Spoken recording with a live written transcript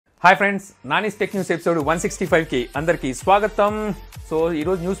Hi friends, Nani's టెక్న్యూస్ episode 165కి అందరికీ స్వాగతం. So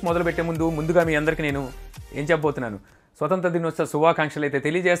ఈరోజు న్యూస్ మొదలు పెట్టే ముందుగా మీ అందరికీ నేను ఏం చెప్పబోతున్నాను, స్వతంత్ర దినోత్సవ శుభాకాంక్షలు అయితే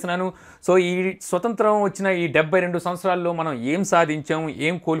తెలియజేస్తున్నాను. సో ఈ స్వతంత్రం వచ్చిన ఈ 72 సంవత్సరాల్లో మనం ఏం సాధించాం,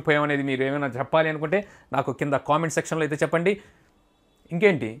 ఏం కోల్పోయాం అనేది మీరు ఏమైనా చెప్పాలి అనుకుంటే నాకు కింద కామెంట్ సెక్షన్లో అయితే చెప్పండి.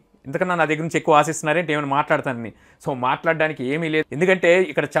 ఇంకేంటి, ఎందుకన్నా నా దగ్గర నుంచి ఎక్కువ ఆశిస్తున్నారంటే ఏమైనా మాట్లాడతానని. సో మాట్లాడడానికి ఏమీ లేదు, ఎందుకంటే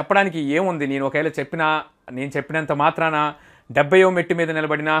ఇక్కడ చెప్పడానికి ఏముంది. నేను ఒకవేళ నేను చెప్పినంత మాత్రాన 70వ మెట్టు మీద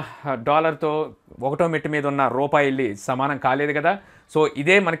నిలబడిన డాలర్తో 1వ మెట్టు మీద ఉన్న రూపాయి సమానం కాలేదు కదా. సో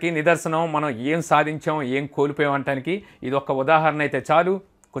ఇదే మనకి నిదర్శనం, మనం ఏం సాధించాం, ఏం కోల్పోయాం అనటానికి ఇది ఒక ఉదాహరణ అయితే చాలు.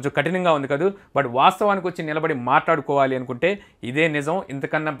 కొంచెం కఠినంగా ఉంది కదా, బట్ వాస్తవానికి వచ్చి నిలబడి మాట్లాడుకోవాలి అనుకుంటే ఇదే నిజం.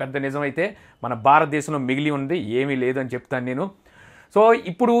 ఇంతకన్నా పెద్ద నిజం అయితే మన భారతదేశంలో మిగిలి ఉంది ఏమీ లేదు అని చెప్తాను నేను. సో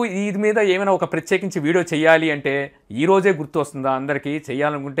ఇప్పుడు ఇది మీద ఏమైనా ఒక ప్రత్యేకించి వీడియో చేయాలి అంటే ఈరోజే గుర్తు వస్తుందా అందరికీ?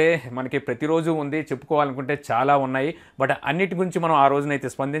 చేయాలనుకుంటే మనకి ప్రతిరోజు ఉంది, చెప్పుకోవాలనుకుంటే చాలా ఉన్నాయి. బట్ అన్నిటి గురించి మనం ఆ రోజునైతే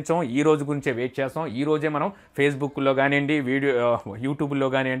స్పందించాం, ఈ రోజు గురించే వెయిట్ చేస్తాం. ఈ రోజే మనం ఫేస్బుక్లో కానివ్వండి, యూట్యూబ్లో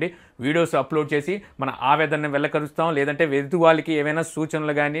కానివ్వండి వీడియోస్ అప్లోడ్ చేసి మన ఆవేదనను వెళ్ళకరుస్తాం. లేదంటే ఎదుటి వాళ్ళకి ఏమైనా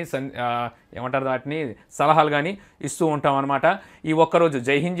సూచనలు కానీ ఏమంటారు వాటిని సలహాలు కానీ ఇస్తూ ఉంటాం అనమాట. ఈ ఒక్కరోజు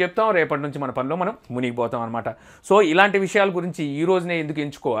జై హింద్ చెప్తాం, రేపటి నుంచి మన పనిలో మనం మునిగిపోతాం అనమాట. సో ఇలాంటి విషయాల గురించి ఈ రోజునే ఎందుకు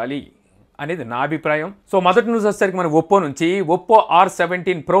ఎంచుకోవాలి అనేది నా అభిప్రాయం. సో మొదటి న్యూస్ వచ్చేసరికి మన ఒప్పో నుంచి ఒప్పో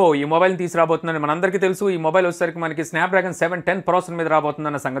R17 Pro ఈ మొబైల్ని తీసుకురాబోతుందని మనందరికీ తెలుసు. ఈ మొబైల్ వచ్చేసరికి మనకి స్నాప్డ్రాగన్ 710 ప్రాసెసర్ మీద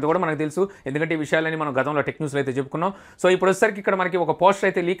రాబోతుందన్న సంగతి కూడా మనకు తెలుసు, ఎందుకంటే ఈ విషయాలని మనం గతంలో టెక్న్యూస్లో అయితే చెప్పుకున్నాం. సో ఇప్పుడు వచ్చేసరికి ఇక్కడ మనకి ఒక పోస్టర్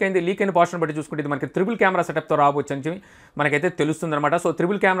అయితే లీక్ అయిన పోస్టర్ని బట్టి చూసుకుంటే ఇది మనకి ట్రిపుల్ కెమెరా సెటప్తో రాబోచ్చు అని మనకైతే తెలుస్తుంది అనమాట. సో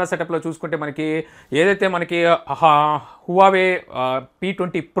ట్రిపుల్ కెమెరా సెటప్లో చూసుకుంటే మనకి ఏదైతే మనకి Huawei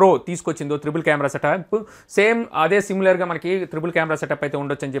P30 Pro తీసుకొచ్చిందో triple camera setup, same అదే సిమిలర్గా మనకి ట్రిపుల్ కెమెరా సెటప్ అయితే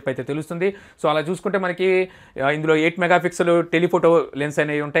ఉండొచ్చు అని చెప్పి అయితే తెలుస్తుంది. సో అలా చూసుకుంటే మనకి ఇందులో 8 మెగాపిక్సెల్ టెలిఫోటో లెన్స్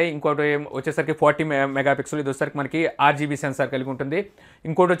అనేవి ఉంటాయి. ఇంకోటి వచ్చేసరికి 40 మెగాపిక్సెల్, ఇది వచ్చేసరికి మనకి RGB సెన్సార్ కలిగి ఉంటుంది.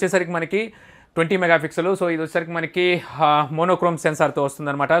 ఇంకోటి వచ్చేసరికి మనకి 20 మెగాపిక్సెల్. సో ఇది వచ్చేసరికి మనకి మోనోక్రోమ్ సెన్సార్తో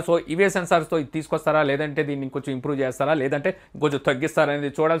వస్తుందన్నమాట. సో ఇవే సెన్సార్స్తో ఇది తీసుకొస్తారా, లేదంటే దీన్ని ఇంకొంచెం ఇంప్రూవ్ చేస్తారా, లేదంటే కొంచెం తగ్గిస్తారా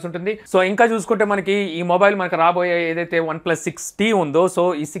అనేది చూడాల్సి ఉంటుంది. సో ఇంకా చూసుకుంటే మనకి ఈ మొబైల్ మనకి రాబోయే ఏదైతే OnePlus 6T ఉందో, సో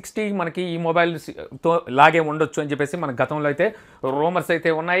ఈ 6T మనకి ఈ మొబైల్తో లాగే ఉండొచ్చు అని చెప్పేసి మన గతంలో అయితే రూమర్స్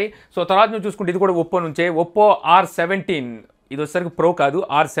అయితే ఉన్నాయి. సో తర్వాత నువ్వు చూసుకుంటే ఇది కూడా ఒప్పో నుంచే, ఒప్పో R17, ఇది వచ్చేసరికి ప్రో కాదు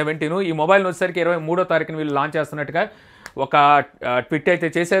R17. ఈ మొబైల్ వచ్చేసరికి 23వ తారీఖున వీళ్ళు లాంచ్ చేస్తున్నట్టుగా ఒక ట్వీట్ అయితే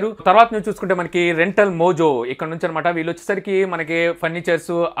చేశారు. తర్వాత నుంచి చూసుకుంటే మనకి రెంటల్ మోజో ఇక్కడ నుంచి అనమాట. వీళ్ళు వచ్చేసరికి మనకి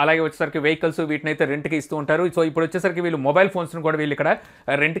ఫర్నిచర్స్ అలాగే వచ్చేసరికి వెహికల్స్ వీటిని అయితే రెంట్కి ఇస్తూ ఉంటారు. సో ఇప్పుడు వచ్చేసరికి వీళ్ళు మొబైల్ ఫోన్స్ని కూడా వీళ్ళు ఇక్కడ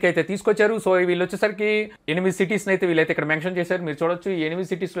రెంట్కి అయితే తీసుకొచ్చారు. సో వీళ్ళు వచ్చేసరికి 8 సిటీస్ని అయితే వీళ్ళైతే ఇక్కడ మెన్షన్ చేశారు. మీరు చూడొచ్చు, ఈ 8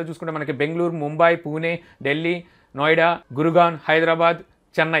 సిటీస్లో చూసుకుంటే మనకి బెంగళూరు, ముంబై, పూణే, ఢిల్లీ, నోయిడా, గురుగాన్, హైదరాబాద్,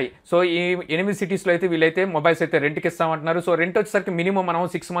 చెన్నై. సో ఈ 8 సిటీస్లో అయితే వీళ్ళైతే మొబైల్స్ అయితే రెంట్కి ఇస్తామంటున్నారు. సో రెంట్ వచ్చేసరికి మినిమం మనం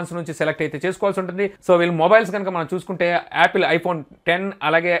 6 మంత్స్ నుంచి సెలెక్ట్ అయితే చేసుకోవాల్సి ఉంటుంది. సో వీళ్ళు మొబైల్స్ కనుక మనం చూసుకుంటే యాపిల్ iPhone 10,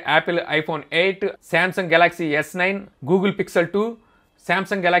 అలాగే Apple iPhone 8, Samsung Galaxy S9, Google pixel 2,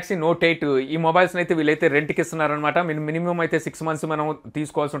 Samsung Galaxy note 8 ఈ మొబైల్స్ని అయితే వీళ్ళైతే రెంట్కి ఇస్తున్నారనమాట. మినిమం అయితే 6 మంత్స్ మనం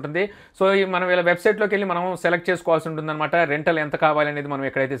తీసుకోవాల్సి ఉంటుంది. సో మనం వీళ్ళ వెబ్సైట్లోకి వెళ్ళి మనం సెలెక్ట్ చేసుకోవాల్సి ఉంటుంది అనమాట. రెంటల్ ఎంత కావాలనేది మనం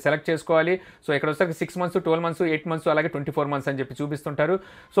ఎక్కడైతే సెలెక్ట్ చేసుకోవాలి. సో ఇక్కడ వచ్చేసరికి 6 మంత్స్, 12 మంత్స్, 8 మంత్స్, అలాగే 24 మంత్స్ అని చెప్పి చూపిస్తుంటారు.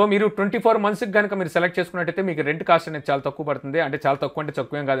 సో మీరు 24 మంత్స్కి కనుక మీరు సెలెక్ట్ చేసుకున్నట్టయితే మీకు రెంట్ కాస్ట్ అనేది చాలా తక్కువ పడుతుంది. అంటే చాలా తక్కువ అంటే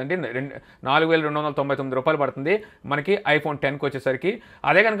తక్కువేం కాదండి, 4,299 రూపాయలు పడుతుంది మనకి iPhone 10కి వచ్చేసరికి.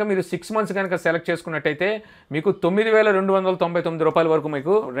 అదే కనుక మీరు 6 మంత్స్ కనుక సెలెక్ట్ చేసుకున్నట్టయితే మీకు 9,299 రూపాయల వరకు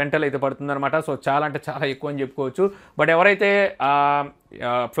మీకు రెంటల్ అయితే పడుతుంది అనమాట. సో చాలా అంటే చాలా ఎక్కువ అని చెప్పుకోవచ్చు. బట్ ఎవరైతే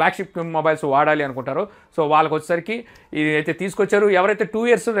ఫ్లాగ్షిప్ మొబైల్స్ వాడాలి అనుకుంటారో సో వాళ్ళకి వచ్చేసరికి ఇది అయితే తీసుకొచ్చారు. ఎవరైతే 2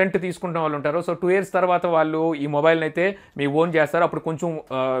 years రెంట్ తీసుకుంటున్న వాళ్ళు ఉంటారో, సో 2 years తర్వాత వాళ్ళు ఈ మొబైల్ని అయితే మీ ఓన్ చేస్తారు. అప్పుడు కొంచెం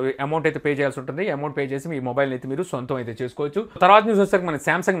అమౌంట్ అయితే పే చేయాల్సి ఉంటుంది. అమౌంట్ పే చేసి మీ మొబైల్ని అయితే మీరు సొంతం అయితే చేసుకోవచ్చు. తర్వాత న్యూస్ వచ్చేసరికి మనకి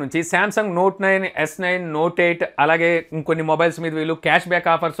సామ్సంగ్ నుంచి సామ్సంగ్ నోట్ 9, S9, నోట్ 8 అలాగే ఇంకొన్ని మొబైల్స్ మీద వీళ్ళు క్యాష్ బ్యాక్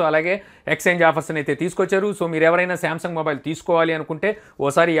ఆఫర్స్ అలాగే ఎక్స్చేంజ్ ఆఫర్స్ అయితే తీసుకొచ్చారు. సో మీరు ఎవరైనా సామ్సంగ్ మొబైల్ తీసుకోవాలి అనుకుంటే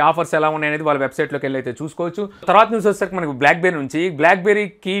ఓసారి ఈ ఆఫర్స్ ఎలా ఉన్నాయనేది వాళ్ళ వెబ్సైట్లోకి వెళ్ళి అయితే చూసుకోవచ్చు. తర్వాత న్యూస్ వచ్చేసరికి మనకి బ్లాక్బెర్రీ నుంచి బ్లాక్బెర్రీ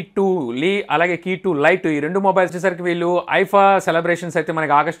కీ 2 లీ అలాగే కీ 2 లైట్ ఈ 2 మొబైల్స్ వచ్చేసరికి వీళ్ళు ఐఫా సెలబ్రేషన్స్ అయితే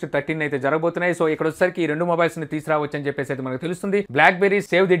మనకి August 13 అయితే జరగబోతున్నాయి. సో ఇక్కడ వచ్చేసరికి ఈ 2 మొబైల్స్ ని తీసుకురావచ్చు అని చెప్పేసి అయితే మనకు తెలుస్తుంది. బ్లాక్బెర్రీ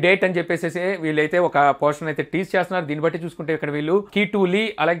సేవ్ ది డేట్ అని చెప్పేసి వీళ్ళైతే ఒక పోర్షన్ అయితే టీజ్ చేస్తున్నారు. దీన్ని బట్టి చూసుకుంటే ఇక్కడ వీళ్ళు కీ 2 లీ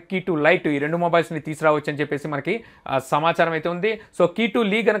అలాగే కీ 2 లైట్ ఈ 2 మొబైల్స్ ని తీసుకురావచ్చు అని చెప్పేసి మనకి సమాచారం అయితే ఉంది. సో కీ 2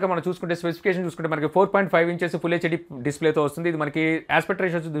 లీ కనుక మనం చూసుకుంటే స్పెసిఫికేషన్ చూసుకుంటే మనకి 4.5 ఇంచెస్ ఫుల్ HD డిస్ప్లేతో వస్తుంది. ఇది మనకి ఆస్పెక్ట్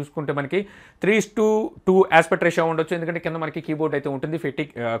రేషియో చూసుకుంటే మనకి 3:2 ఆస్పెక్ట్ రేషియో ఉండొచ్చు, ఎందుకంటే కింద మనకి కీబోర్డ్ అయితే ఉంటుంది,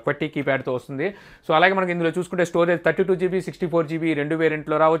 క్వెట్టి కీప్యాడ్తో వస్తుంది. సో అలాగే మనకి ఇందులో చూసుకుంటే స్టోరేజ్ 32GB 64GB రెండు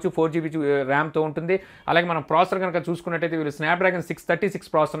వేరియంట్లో రావచ్చు, 4GB ర్యామ్తో ఉంటుంది. అలాగే మనం ప్రాసెసర్ కనుక చూసుకున్నట్టయితే వీళ్ళు స్నాప్డ్రాగన్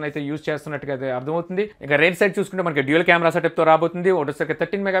 636 ప్రాసెసర్ అయితే యూజ్ చేస్తున్నట్టుగా అయితే అర్థమవుతుంది. ఇక రైట్ సైడ్ చూసుకుంటే మనకి డ్యూయల్ కెమెరా సెటప్తో రాబోతుంది. ఒకటిసరికి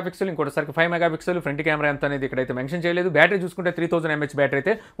 13 మెగాపిక్సెల్, ఇంకోటిసరికి 5 మెగాపిక్సెల్. ఫ్రంట్ కెమెరా ఎంత అనేది ఇక్కడైతే మెన్షన్ చేయలేదు. బ్యాటరీ చూసుకుంటే 3000 mAh బ్యాటరీ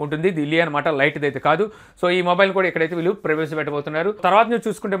అయితే ఉంటుంది, ఢిల్లీ అనమాట, లైట్ అయితే కాదు. సో ఈ మొబైల్ కూడా ఇక్కడైతే వీళ్ళు ప్రవేశపెట్టబోతున్నారు. తర్వాత మీరు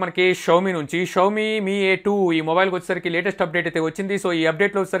చూసుకుంటే మనకి షౌమీ నుంచి షౌమీ మీ A2 ఈ మొబైల్కి వచ్చేసరికి లేటెస్ట్ అప్డేట్ అయితే వచ్చింది. సో ఈ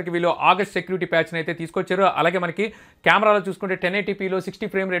అప్డేట్లో వచ్చేసరికి వీళ్ళు ఆగస్ట్ సెక్యూరిటీ ప్యాచ్ని అయితే తీసుకొచ్చారు. అలాగే మనకి కెమెరాలో చూసుకుంటే 1080pలో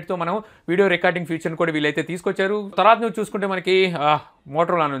 60 ఫ్రేమ్ రేట్తో మనం వీడియో రికార్డింగ్ ఫీచర్ని కూడా వీళ్ళైతే తీసుకొచ్చారు. తర్వాత నువ్వు చూసుకుంటే మనకి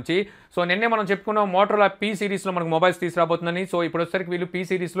మోటరోలా నుంచి, సో నిన్నే మనం చెప్పుకున్నాం మోటరోలా P సిరీస్లో మనకు మొబైల్స్ తీసుకురాబోతుందని. సో ఇప్పుడు వచ్చేసరికి వీళ్ళు P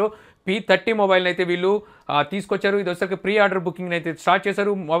సిరీస్లో P30 మొబైల్ని అయితే వీళ్ళు తీసుకొచ్చారు. ఇది వచ్చేసరికి ప్రీ ఆర్డర్ బుకింగ్ అయితే స్టార్ట్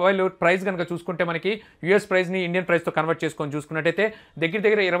చేశారు. మొబైల్ ప్రైస్ కనుక చూసుకుంటే మనకి US ప్రైస్ని ఇండియన్ ప్రైస్తో కన్వర్ట్ చేసుకొని చూసుకున్నట్టయితే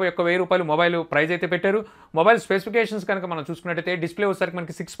దగ్గర 21,000 రూపాయలు మొబైల్ ప్రైస్ అయితే పెట్టారు. మొబైల్ స్పెసిఫికేషన్స్ కనుక మనం చూసుకున్నట్టయితే డిస్ప్లే వచ్చేసరికి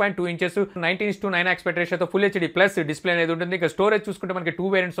మనకి 6.2 inches 19:9 aspect రేషియోతో full HD plus display అనేది ఉంటుంది. ఇక స్టోరేజ్ చూసుకుంటే మనకి 2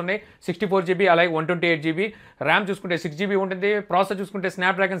 వేరియంట్స్ ఉన్నాయి, 64GB అలాగే 128GB. ర్యామ్ చూసుకుంటే 6GB ఉంటుంది. ప్రాసెసర్ చూసుకుంటే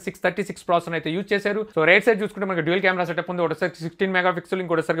స్నాప్డ్రాగన్ 636 ప్రాసెసర్ అయితే యూజ్ చేశారు. సో రైట్ సైడ్ చూసుకుంటే మనకి డ్యూయల్ కెమెరా సెటప్ ఉంది. ఒకసారి 16 మెగాపిక్సెల్,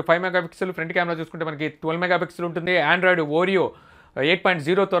 ఇంకోటిసరికి 5 మెగాపిక్సెల్. ఫ్రంట్ కెమెరా చూసుకుంటే మనకి 12 మెగాపిక్సెల్ ఉంటుంది. ఆండ్రాయిడ్ ఓరియో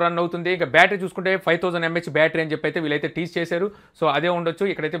 8.0తో రన్ అవుతుంది. ఇక బ్యాటరీ చూసుకుంటే 5000 mAh బ్యాటరీ అని చెప్పి అయితే వీళ్ళైతే టీజ్ చేశారు. సో అదే ఉండొచ్చు,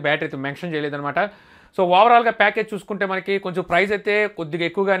 ఇక్కడైతే బ్యాటరీ అయితే మెన్షన్ చేయలేదన్నమాట. సో ఓవరాల్గా ప్యాకేజ్ చూసుకుంటే మనకి కొంచెం ప్రైస్ అయితే కొద్దిగా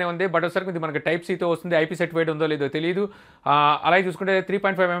ఎక్కువగానే ఉంది. బట్ ఒకసారి ఇది మనకి టైప్ సీతో వస్తుంది, IP సర్టిఫైడ్ ఉందో లేదో తెలియదు. అలాగే చూసుకుంటే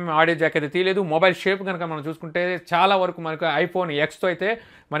 3.5mm ఆడియో జాక్ అయితే తీయలేదు. మొబైల్ షేప్ కనుక మనం చూసుకుంటే చాలా వరకు మనకు ఐఫోన్ Xతో అయితే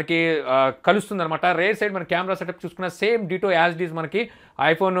మనకి కలుస్తుంది అనమాట. రేర్ సైడ్ మన కెమెరా సెటప్ చూసుకున్న సేమ్ డిటో యాజ్ డీస్ మనకి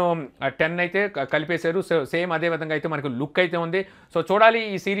ఐఫోన్ 10 అయితే కలిపేశారు. సో సేమ్ అదే విధంగా అయితే మనకు లుక్ అయితే ఉంది. సో చూడాలి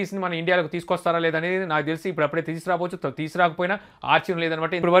ఈ సిరీస్ని మన ఇండియాలోకి తీసుకొస్తారా లేదనేది. నాకు తెలిసి ఇప్పుడు అప్పుడే తీసుకురావచ్చు, తీసుకురాకపోయినా ఆశ్చర్యం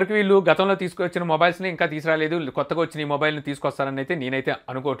లేదనమాట. ఇప్పుడు వరకు వీళ్ళు గతంలో తీసుకొచ్చిన మొబైల్స్ని ఇంకా తీసుకురాలేదు, కొత్తగా వచ్చిన ఈ మొబైల్ని తీసుకొస్తారని అయితే నేనైతే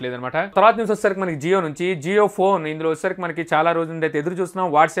అనుకోవట్లేదు అనమాట. తర్వాత న్యూస్ వచ్చేసరికి మనకి జియో నుంచి జియో ఫోన్, ఇందులో వచ్చేసరికి మనకి చాలా రోజుల నుండి అయితే ఎదురు చూస్తున్నాం.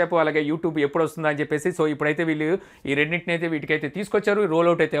 వాట్సాప్ అలాగే యూట్యూబ్ ఎప్పుడు వస్తుందా అని చెప్పేసి. సో ఇప్పుడైతే వీళ్ళు ఈ రెండింటిని అయితే వీటికైతే తీసుకొచ్చారు, రోల్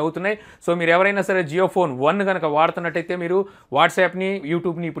అవుట్ అయితే అవుతున్నాయి. సో మీరు ఎవరైనా సరే జియో ఫోన్ 1 కనుక వాడుతున్నట్టయితే మీరు వాట్సాప్ని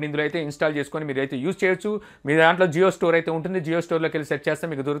యూట్యూబ్ని ఇప్పుడు ఇందులో అయితే ఇన్స్టాల్ చేసుకొని మీరు అయితే యూజ్ చేయొచ్చు. మీ దాంట్లో జియో స్టోర్ అయితే ఉంటుంది, జియో స్టోర్లోకి వెళ్ళి సెట్ చేస్తే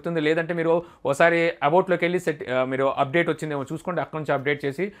మీకు దొరుకుతుంది. లేదంటే మీరు ఒకసారి అబౌట్లోకి వెళ్ళి మీరు అప్డేట్ వచ్చిందేమో చూసుకోండి, అక్కడ నుంచి అప్డేట్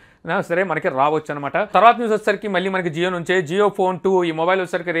చేసి సరే మనకి రావచ్చు అనమాట. తర్వాత న్యూస్ వచ్చేసరికి మళ్ళీ మనకి జియో నుంచే జియో ఫోన్ 2 ఈ మొబైల్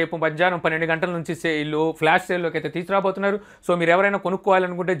వచ్చేసరికి రేపు మధ్యాహ్నం 12 గంటల నుంచి వీళ్ళు ఫ్లాష్ సేల్లోకి అయితే తీసుకురాబోతున్నారు. సో మీరు ఎవరైనా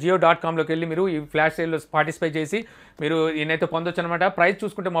కొనుక్కోవాలనుకుంటే జియో.comలోకి వెళ్ళి మీరు ఈ ఫ్లాష్ సేల్లో పార్టిసిపేట్ చేసి మీరు ఈయనైతే పొందొచ్చు అనమాట. ప్రైస్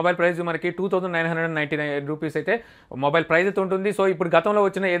చూసుకుంటే మొబైల్ ప్రైస్ మనకి 2999 రూపీస్ అయితే మొబైల్ ప్రైస్ అయితే ఉంటుంది. సో ఇప్పుడు గతంలో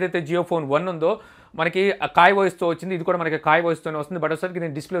వచ్చిన ఏదైతే జియో ఫోన్ 1 ఉందో మనకి కాయ్ వాయిస్తో వచ్చింది, ఇది కూడా మనకి కాయ్ వాయిస్తోనే వస్తుంది. బట్ ఒకసారి దీని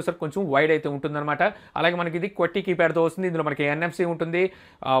డిస్ప్లే ఒకసారి కొంచెం వైడ్ అయితే ఉంటుందన్నమాట. అలాగే మనకి ఇది క్వెట్టి కీప్యాడ్తో వస్తుంది. ఇందులో మనకి NFC ఉంటుంది,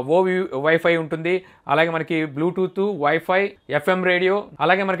 వైఫై ఉంటుంది, అలాగే మనకి బ్లూటూత్, వైఫై, FM రేడియో,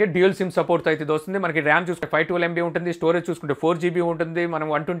 అలాగే మనకి డ్యూయల్ సిమ్ సపోర్ట్ అయితే ఇది వస్తుంది. మనకి ర్యామ్ చూసుకుంటే 512 MB ఉంటుంది, స్టోరేజ్ చూసుకుంటే 4GB ఉంటుంది. మనం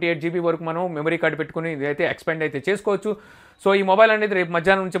 128GB వరకు మనం మెమరీ కార్డు పెట్టుకుని ఇదైతే ఎక్స్పాండ్ అయితే చేసుకోవచ్చు. సో ఈ మొబైల్ అనేది రేపు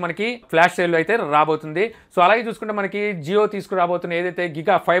మధ్యాహ్నం నుంచి మనకి ఫ్లాష్ సేల్లో అయితే రాబోతుంది. సో అలాగే చూసుకుంటే మనకి జియో తీసుకురాబోతున్న ఏదైతే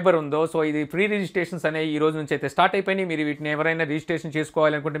గిగా ఫైబర్ ఉందో, సో ఇది ఫ్రీ రిజిస్ట్రేషన్స్ అనేవి ఈ రోజు నుంచి అయితే స్టార్ట్ అయిపోయినాయి. మీరు వీటిని ఎవరైనా రిజిస్ట్రేషన్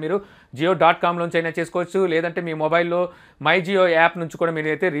చేసుకోవాలనుకుంటే మీరు జియో.com నుంచి అయినా చేసుకోవచ్చు, లేదంటే మీ మొబైల్లో మై జియో యాప్ నుంచి కూడా మీరు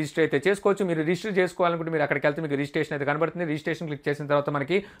అయితే రిజిస్టర్ అయితే చేసుకోవచ్చు. మీరు రిజిస్టర్ చేసుకోవాలనుకుంటే మీరు అక్కడికి వెళ్తే మీకు రిజిస్ట్రేషన్ అయితే కనబడుతుంది. రిజిస్ట్రేషన్ క్లిక్ చేసిన తర్వాత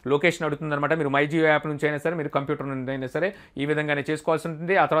మనకి లొకేషన్ అడుగుతుంది అనమాట. మీరు మై జియో యాప్ నుంచి అయినా సరే, మీరు కంప్యూటర్ నుంచి అయినా సరే ఈ విధంగానే చేసుకోవాల్సి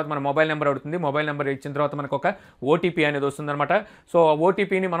ఉంటుంది. ఆ తర్వాత మన మొబైల్ నెంబర్ అడుగుతుంది. మొబైల్ నెంబర్ ఇచ్చిన తర్వాత మనకు ఒక OTP అనేది వస్తుంది అనమాట. సో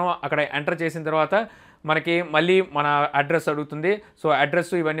OTPని మనం అక్కడ ఎంటర్ చేసిన తర్వాత మనకి మళ్ళీ మన అడ్రస్ అడుగుతుంది. సో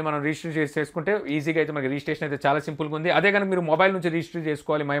అడ్రస్ ఇవన్నీ మనం రిజిస్టర్ చేసుకుంటే ఈజీగా అయితే మనకి రిజిస్ట్రేషన్ అయితే చాలా సింపుల్గా ఉంది. అదే కనుక మీరు మొబైల్ నుంచి రిజిస్టర్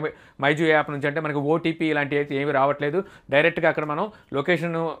చేసుకోవాలి మై జియో యాప్ నుంచి అంటే మనకి OTP ఇలాంటివి అయితే ఏమీ రావట్లేదు. డైరెక్ట్గా అక్కడ మనం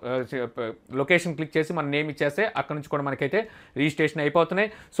లొకేషన్ క్లిక్ చేసి మన నేమ్ ఇచ్చేస్తే అక్కడ నుంచి కూడా మనకైతే రిజిస్ట్రేషన్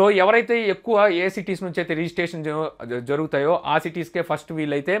అయిపోతున్నాయి. సో ఎవరైతే ఎక్కువ ఏ సిటీస్ నుంచి అయితే రిజిస్ట్రేషన్ జరుగుతాయో ఆ సిటీస్కే ఫస్ట్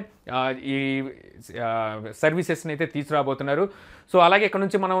వీళ్ళైతే ఈ సర్వీసెస్ని అయితే తీసుకురాబోతున్నారు. సో అలాగే ఇక్కడ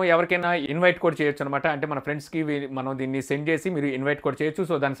నుంచి మనం ఎవరికైనా ఇన్వైట్ కూడా చేయొచ్చు అనమాట. అంటే మన ఫ్రెండ్స్కి మనం దీన్ని సెండ్ చేసి మీరు ఇన్వైట్ కూడా చేయొచ్చు.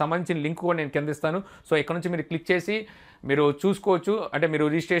 సో దానికి సంబంధించిన లింక్ కూడా నేను కింద ఇస్తాను. సో ఇక్కడ నుంచి మీరు క్లిక్ చేసి మీరు చూసుకోవచ్చు, అంటే మీరు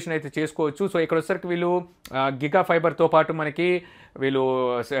రిజిస్ట్రేషన్ అయితే చేసుకోవచ్చు. సో ఇక్కడ వచ్చేసరికి వీళ్ళు గిగా ఫైబర్తో పాటు మనకి వీళ్ళు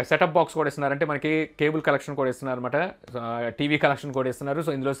సెటప్ బాక్స్ కూడా ఇస్తున్నారు, అంటే మనకి కేబుల్ కలెక్షన్ కూడా ఇస్తున్నారు అనమాట, టీవీ కలెక్షన్ కూడా ఇస్తున్నారు.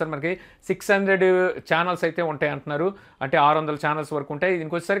 సో ఇందులో వచ్చేసరికి మనకి 600 ఛానల్స్ అయితే ఉంటాయి అంటున్నారు, అంటే 600 ఛానల్స్ వరకు ఉంటాయి.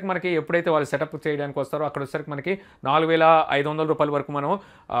 దీనికి వచ్చేసరికి మనకి ఎప్పుడైతే వాళ్ళు సెటప్ చేయడానికి వస్తారో అక్కడ వచ్చేసరికి మనకి 4500 రూపాయల వరకు మనం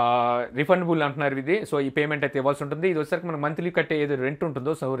రిఫండబుల్ అంటున్నారు ఇది. సో ఈ పేమెంట్ అయితే ఇవ్వాల్సి ఉంటుంది. ఇది వచ్చేసరికి మనకి మంత్లీ కట్టే ఏదో రెంట్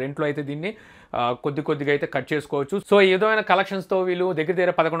ఉంటుందో, సో రెంట్లో అయితే దీన్ని కొద్దిగా అయితే కట్ చేసుకోవచ్చు. సో ఈ విధమైన కలెక్షన్స్తో వీళ్ళు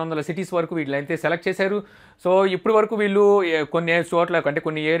దగ్గర 1100 సిటీస్ వరకు వీళ్ళు అయితే సెలెక్ట్ చేశారు. సో ఇప్పటి వరకు వీళ్ళు కొన్ని చోట్ల అంటే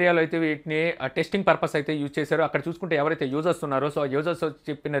కొన్ని ఏరియాలో అయితే వీటిని టెస్టింగ్ పర్పస్ అయితే యూజ్ చేశారు. అక్కడ చూసుకుంటే ఎవరైతే యూజర్స్ ఉన్నారో సో ఆ యూజర్స్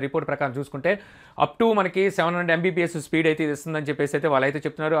చెప్పిన రిపోర్ట్ ప్రకారం చూసుకుంటే అప్ టు మనకి 700 MBPS స్పీడ్ అయితే ఇది ఇస్తుందని చెప్పేసి అయితే వాళ్ళైతే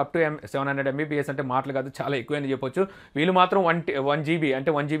చెప్తున్నారు. అప్ టు 700 MBPS అంటే మాటలు కాదు, చాలా ఎక్కువని చెప్పొచ్చు. వీళ్ళు మాత్రం 1 GB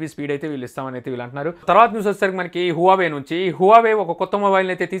అంటే 1 GB స్పీడ్ అయితే వీళ్ళు ఇస్తామని అయితే వీళ్ళు అంటున్నారు. తర్వాత న్యూస్ వచ్చేసరికి మనకి హువావే నుంచి హువావే ఒక కొత్త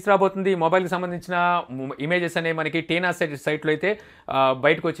మొబైల్ని అయితే తీసుకురాబోతుంది. ఈ మొబైల్కి సంబంధించిన ఇమేజెస్ అనేవి మనకి టీనా సైట్లో అయితే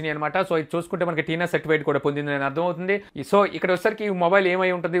బయటకు వచ్చినాయి అనమాట. సో ఇది చూసుకుంటే మనకి టీనా సర్టిఫికేట్ కూడా పొందిందని అర్థమవుతుంది. సో ఇక్కడ వచ్చేసరికి ఈ మొబైల్ ఏమై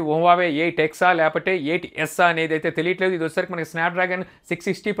ఉంటుంది, హువావే 8X లేకపోతే 8S అనేది అయితే తెలియట్లేదు. ఇది వచ్చేసరికి మనకి స్నాప్డ్రాగన్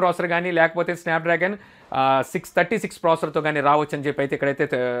 660 ప్రాసెసర్ కానీ లేకపోతే స్నాప్డ్రాగన్ 636 ప్రాసెసర్తో కానీ రావచ్చు అని చెప్పి అయితే ఇక్కడైతే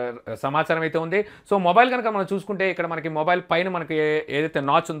సమాచారం అయితే ఉంది. సో మొబైల్ కనుక మనం చూసుకుంటే ఇక్కడ మనకి మొబైల్ పైన మనకి ఏదైతే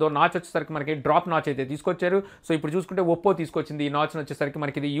నాచ్ ఉందో నాచ్ వచ్చేసరికి మనకి డ్రాప్ నాచ్ అయితే తీసుకొచ్చారు. సో ఇప్పుడు చూసుకుంటే ఒప్పో తీసుకొచ్చింది ఈ నాచ్ వచ్చేసరికి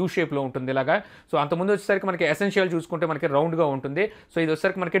మనకి ఇది యూ షేప్లో ఉంటుంది ఇలాగా. సో అంతకుముందు వచ్చేసరికి మనకి ఎసెన్షియల్ చూసుకుంటే మనకి రౌండ్గా ఉంటుంది. సో ఇది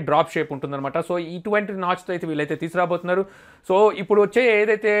వచ్చేసరికి మనకి డ్రాప్ షేప్ ఉంటుంది అనమాట. సో ఇటువంటి నాచ్తో అయితే వీళ్ళైతే తీసుకురాబోతున్నారు. సో ఇప్పుడు వచ్చే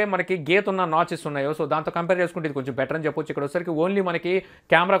ఏదైతే మనకి గేత్ ఉన్న నాచెస్ ఉన్నాయో సో దాంతో కంపేర్ చేసుకుంటే ఇది కొంచెం బెటర్ అని చెప్పొచ్చు. ఇక్కడ వచ్చేసరికి ఓన్లీ మనకి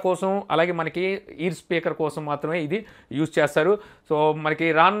కెమెరా కోసం అలాగే మనకి ఈర్ స్పీకర్ కోసం మాత్రమే ఇది యూజ్ చేస్తారు. సో మనకి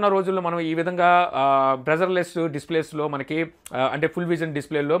రానున్న రోజుల్లో మనం ఈ విధంగా బ్రజర్లెస్ డిస్ప్లేస్లో మనకి అంటే ఫుల్ విజన్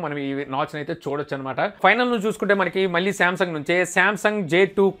డిస్ప్లేలో మనం ఈ నాచ్ని అయితే చూడొచ్చు అనమాట. ఫైనల్ నుంచి చూసుకుంటే మనకి మళ్ళీ శాంసంగ్ నుంచే శాంసంగ్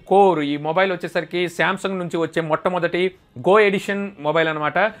J2 కోర్ ఈ మొబైల్ వచ్చేసరికి శాంసంగ్ నుంచి వచ్చే మొట్టమొదటి గో ఎడిషన్ మొబైల్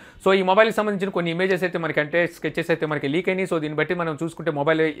అనమాట. సో ఈ మొబైల్కి సంబంధించిన కొన్ని ఇమేజెస్ అయితే మనకి అంటే స్కెచెస్ అయితే మనకి లీక్ అయినాయి. సో దీన్ని బట్టి మనం చూసుకుంటే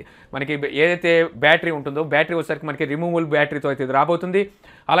మొబైల్ మనకి ఏదైతే బ్యాటరీ ఉంటుందో బ్యాటరీ వచ్చేసరికి మనకి రిమూవబుల్ బ్యాటరీతో అయితే ఇది రాబోతుంది.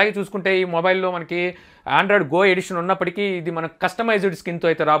 అలాగే చూసుకుంటే ఈ మొబైల్లో మనకి ఆండ్రాయిడ్ గో ఎడిషన్ ఉన్నప్పటికీ ఇది మనకు కస్టమైజ్డ్ స్కిన్తో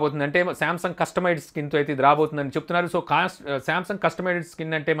అయితే రాబోతుంది. అంటే శాంసంగ్ కస్టమైజ్డ్ స్కిన్తో అయితే ఇది రాబోతుందని చెప్తున్నారు. సో శాంసంగ్ కస్టమైజ్డ్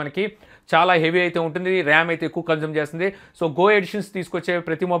స్కిన్ అంటే మనకి చాలా హెవీ అయితే ఉంటుంది, ర్యామ్ అయితే ఎక్కువ కన్జ్యూమ్ చేస్తుంది. సో గో ఎడిషన్స్ తీసుకొచ్చే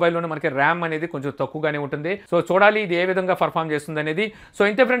ప్రతి మొబైల్లోనే మనకి ర్యామ్ అనేది కొంచెం తక్కువగానే ఉంటుంది. సో చూడాలి ఇది ఏ విధంగా పర్ఫామ్ చేస్తుంది అనేది. సో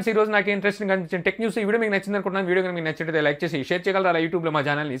ఇంతే ఫ్రెండ్స్, ఈ రోజు నాకు ఇంట్రెస్టింగ్ అనిపించిన టెక్ న్యూస్ ఈ వీడియో మీకు నచ్చింది అనుకుంటున్నాను. వీడియో మీకు నచ్చినట్లయితే లైక్ చేసి షేర్ చేయగలరు. అలా యూట్యూబ్లో మా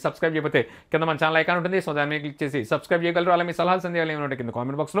ఛానల్ని సబ్స్క్రైబ్ చేయకపోతే కింద మన ఛానల్ ఐకాన్ ఉంటుంది. సో దాన్ని క్లిక్ చేసి సబ్స్క్రైబ్ చేయగలరు. అలా మీ సలహాలు సందేహాలు ఏమైనా కింద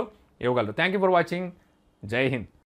కామెంట్ బాక్స్లో ఇవ్వగలరు. Thank you for watching. జై హింద్.